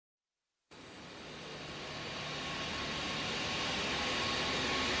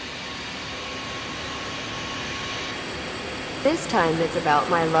This time it's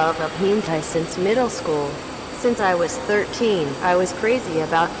about my love of hentai since middle school. Since I was 13, I was crazy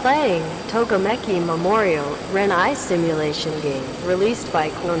about playing Tokameki Memorial Renai simulation game released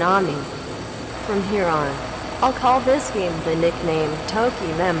by Konami. From here on, I'll call this game the nickname Toki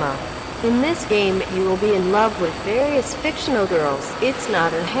Memo. In this game, you will be in love with various fictional girls. It's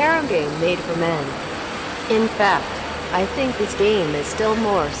not a harem game made for men. In fact, I think this game is still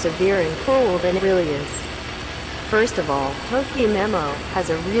more severe and cruel than it really is. First of all, Toki Memo has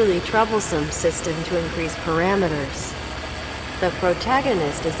a really troublesome system to increase parameters. The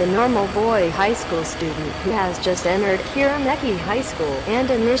protagonist is a normal boy high school student who has just entered Hiroyuki High School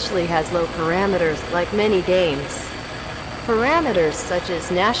and initially has low parameters like many games. Parameters such as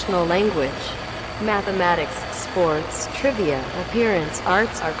national language, mathematics, sports, trivia, appearance,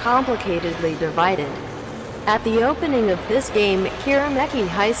 arts are complicatedly divided. At the opening of this game, Hiroyuki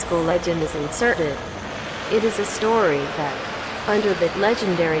High School legend is inserted. It is a story that, under the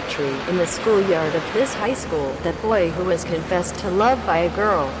legendary tree in the schoolyard of this high school, the boy who was confessed to love by a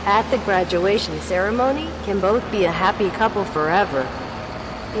girl at the graduation ceremony can both be a happy couple forever.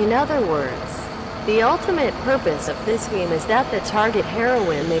 In other words, the ultimate purpose of this game is that the target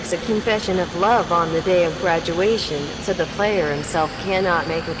heroine makes a confession of love on the day of graduation, so the player himself cannot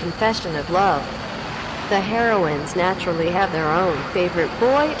make a confession of love. The heroines naturally have their own favorite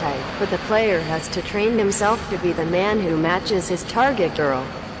boy type, but the player has to train himself to be the man who matches his target girl.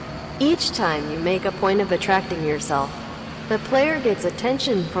 Each time you make a point of attracting yourself, the player gets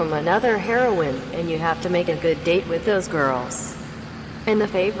attention from another heroine, and you have to make a good date with those girls. And the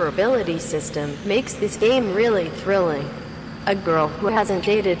favorability system makes this game really thrilling. A girl who hasn't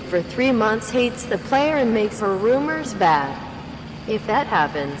dated for 3 months hates the player and makes her rumors bad. If that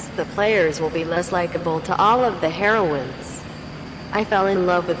happens, the players will be less likable to all of the heroines. I fell in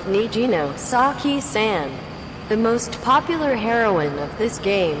love with Nijino Saki-san, the most popular heroine of this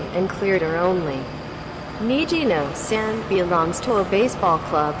game, and cleared her only. Nijino-san belongs to a baseball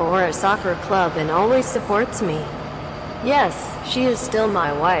club or a soccer club and always supports me. Yes, she is still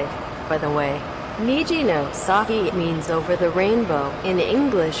my wife, by the way. Nijino Saki means over the rainbow in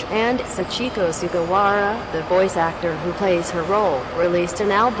English, and Sachiko Sugawara, the voice actor who plays her role, released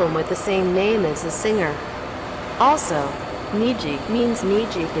an album with the same name as the singer. Also, Niji means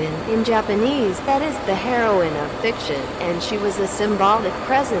Nijikin in Japanese, that is the heroine of fiction, and she was a symbolic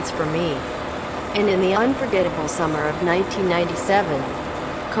presence for me. And in the unforgettable summer of 1997,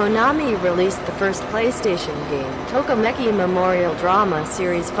 Konami released the first PlayStation game, Tokameki Memorial Drama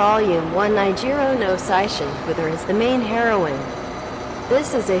Series Volume 1 Nijiro no Saishin, with her as the main heroine.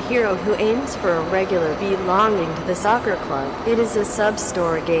 This is a hero who aims for a regular belonging to the soccer club. It is a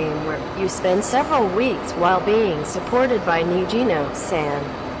sub-story game where you spend several weeks while being supported by Nijino-san.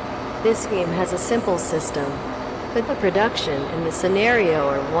 This game has a simple system, but the production and the scenario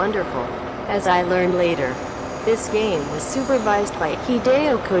are wonderful, as I learned later. This game was supervised by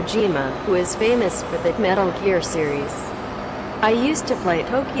Hideo Kojima, who is famous for the Metal Gear series. I used to play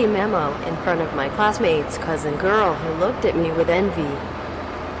Toki Memo in front of my classmate's cousin girl who looked at me with envy.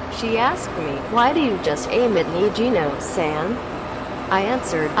 She asked me, "Why do you just aim at Nijino-san?" I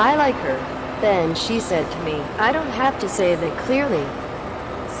answered, "I like her." Then she said to me, "I don't have to say that clearly."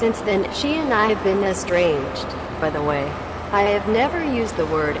 Since then, she and I have been estranged. By the way, I have never used the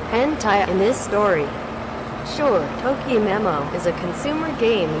word hentai in this story. Sure, Toki Memo is a consumer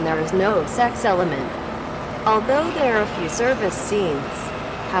game and there is no sex element, although there are a few service scenes.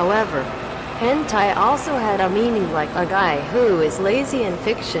 However, hentai also had a meaning like a guy who is lazy in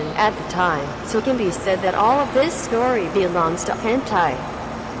fiction at the time, so it can be said that all of this story belongs to hentai.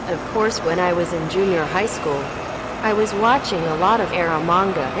 Of course, when I was in junior high school, I was watching a lot of ero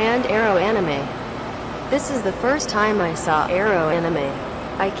manga and ero anime. This is the first time I saw ero anime.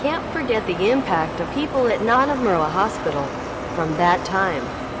 I can't forget the impact of people at Nanamura Hospital. From that time,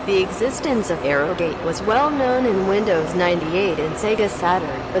 the existence of Arrowgate was well known in Windows 98 and Sega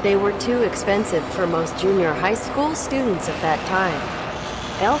Saturn, but they were too expensive for most junior high school students at that time.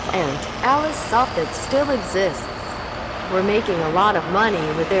 Elf and Alice Soft that still exists were making a lot of money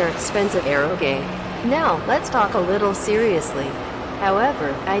with their expensive Arrowgate. Now, let's talk a little seriously.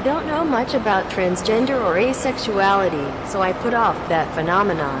 However, I don't know much about transgender or asexuality, so I put off that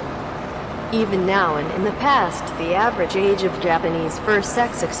phenomenon. Even now and in the past, the average age of Japanese first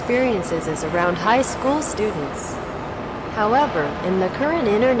sex experiences is around high school students. However, in the current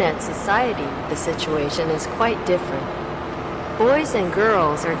internet society, the situation is quite different. Boys and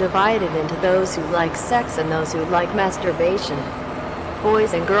girls are divided into those who like sex and those who like masturbation.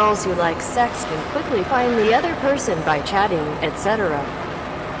 Boys and girls who like sex can quickly find the other person by chatting, etc.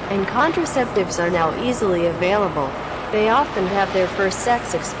 And contraceptives are now easily available. They often have their first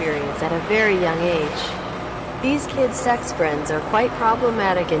sex experience at a very young age. These kids' sex friends are quite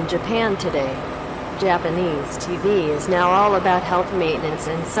problematic in Japan today. Japanese TV is now all about health maintenance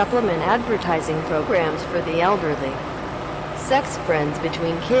and supplement advertising programs for the elderly. Sex friends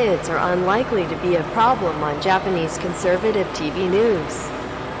between kids are unlikely to be a problem on Japanese conservative TV news.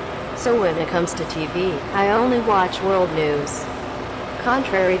 So when it comes to TV, I only watch world news.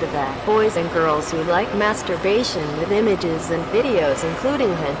 Contrary to that, boys and girls who like masturbation with images and videos including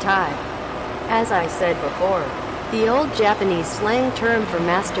hentai. As I said before, the old Japanese slang term for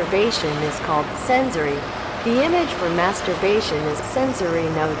masturbation is called sensory. The image for masturbation is sensory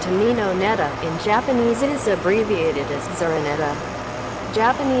no tamino neta. In Japanese it is abbreviated as zuraneta.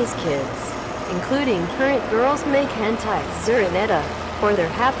 Japanese kids, including current girls, make hentai zuraneta, or they're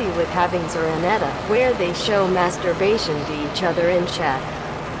happy with having zuraneta, where they show masturbation to each other in chat.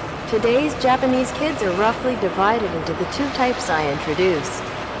 Today's Japanese kids are roughly divided into the two types I introduced.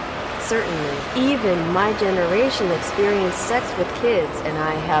 Certainly, even my generation experienced sex with kids, and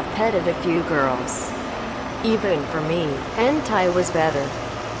I have petted a few girls. Even for me, hentai was better.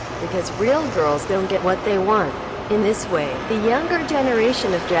 Because real girls don't get what they want. In this way, the younger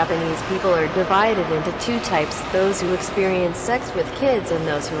generation of Japanese people are divided into two types, those who experience sex with kids and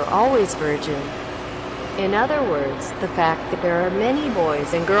those who are always virgin. In other words, the fact that there are many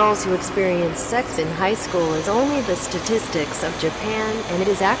boys and girls who experience sex in high school is only the statistics of Japan, and it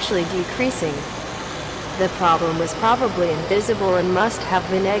is actually decreasing. The problem was probably invisible and must have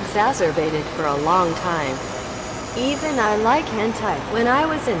been exacerbated for a long time. Even I like hentai. When I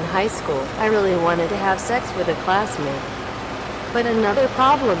was in high school, I really wanted to have sex with a classmate. But another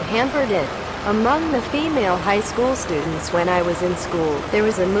problem hampered it. Among the female high school students when I was in school, there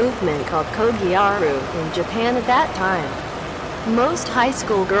was a movement called Kogyaru in Japan at that time. Most high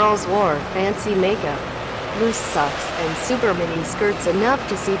school girls wore fancy makeup, loose socks, and super mini skirts enough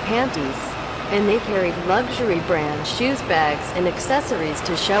to see panties, and they carried luxury brand shoes, bags, and accessories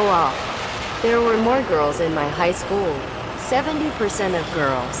to show off. There were more girls in my high school, 70% of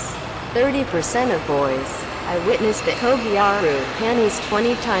girls, 30% of boys. I witnessed the Kogyaru panties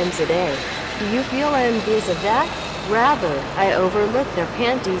 20 times a day. Do you feel envious of that? Rather, I overlooked their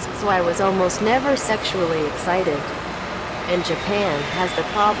panties, so I was almost never sexually excited. And Japan has the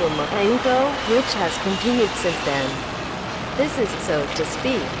problem of Enko, which has continued since then. This is, so to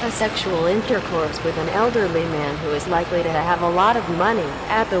speak, a sexual intercourse with an elderly man who is likely to have a lot of money,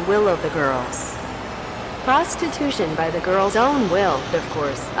 at the will of the girls. Prostitution by the girl's own will, of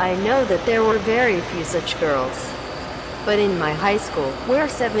course. I know that there were very few such girls. But in my high school, where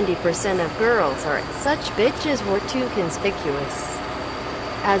 70% of girls are, such bitches were too conspicuous.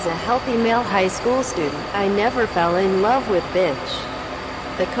 As a healthy male high school student, I never fell in love with bitch.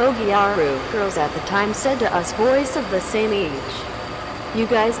 The Kogyaru girls at the time said to us boys of the same age, "You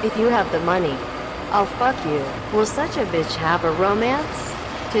guys, if you have the money, I'll fuck you." Will such a bitch have a romance?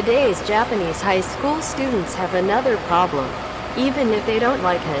 Today's Japanese high school students have another problem. Even if they don't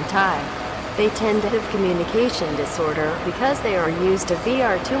like hentai, they tend to have communication disorder because they are used to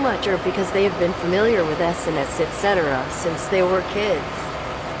VR too much, or because they have been familiar with SNS etc. since they were kids.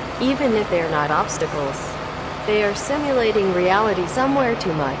 Even if they are not obstacles, they are simulating reality somewhere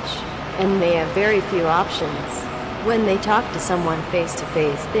too much, and they have very few options. When they talk to someone face to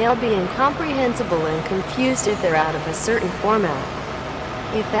face, they'll be incomprehensible and confused if they're out of a certain format.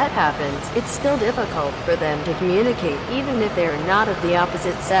 If that happens, it's still difficult for them to communicate even if they are not of the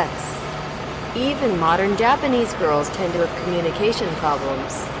opposite sex. Even modern Japanese girls tend to have communication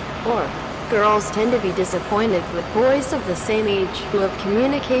problems. Or, girls tend to be disappointed with boys of the same age who have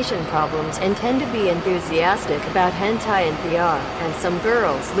communication problems and tend to be enthusiastic about hentai and VR, and some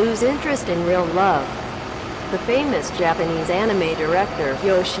girls lose interest in real love. The famous Japanese anime director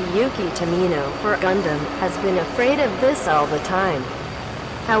Hiroyuki for Gundam has been afraid of this all the time.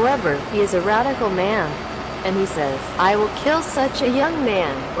 However, he is a radical man, and he says, "I will kill such a young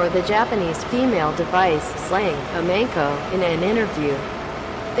man," or the Japanese female device slang, Enko, in an interview.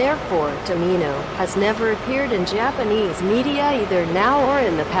 Therefore, Tamino has never appeared in Japanese media either now or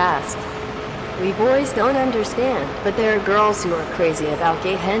in the past. We boys don't understand, but there are girls who are crazy about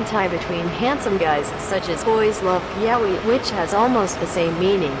gay hentai between handsome guys, such as boys love yaoi, which has almost the same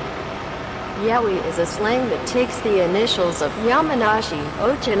meaning. Yaoi is a slang that takes the initials of Yamanashi,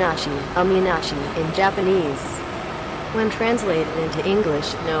 Ochinashi, Aminashi in Japanese. When translated into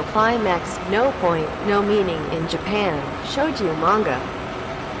English, no climax, no point, no meaning in Japan, shoujo manga,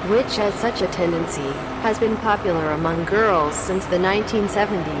 which has such a tendency, has been popular among girls since the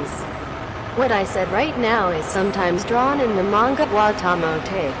 1970s. What I said right now is sometimes drawn in the manga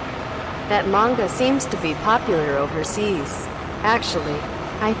Watanabe. that manga seems to be popular overseas. Actually,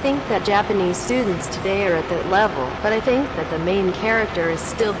 I think that Japanese students today are at that level, but I think that the main character is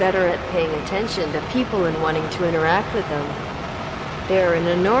still better at paying attention to people and wanting to interact with them. There are an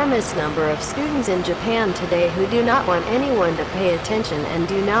enormous number of students in Japan today who do not want anyone to pay attention and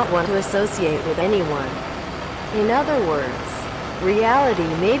do not want to associate with anyone. In other words,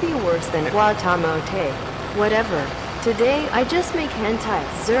 reality may be worse than Watanabe. Whatever. Today I just make hentai,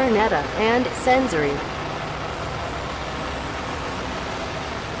 zurneta, and sensory.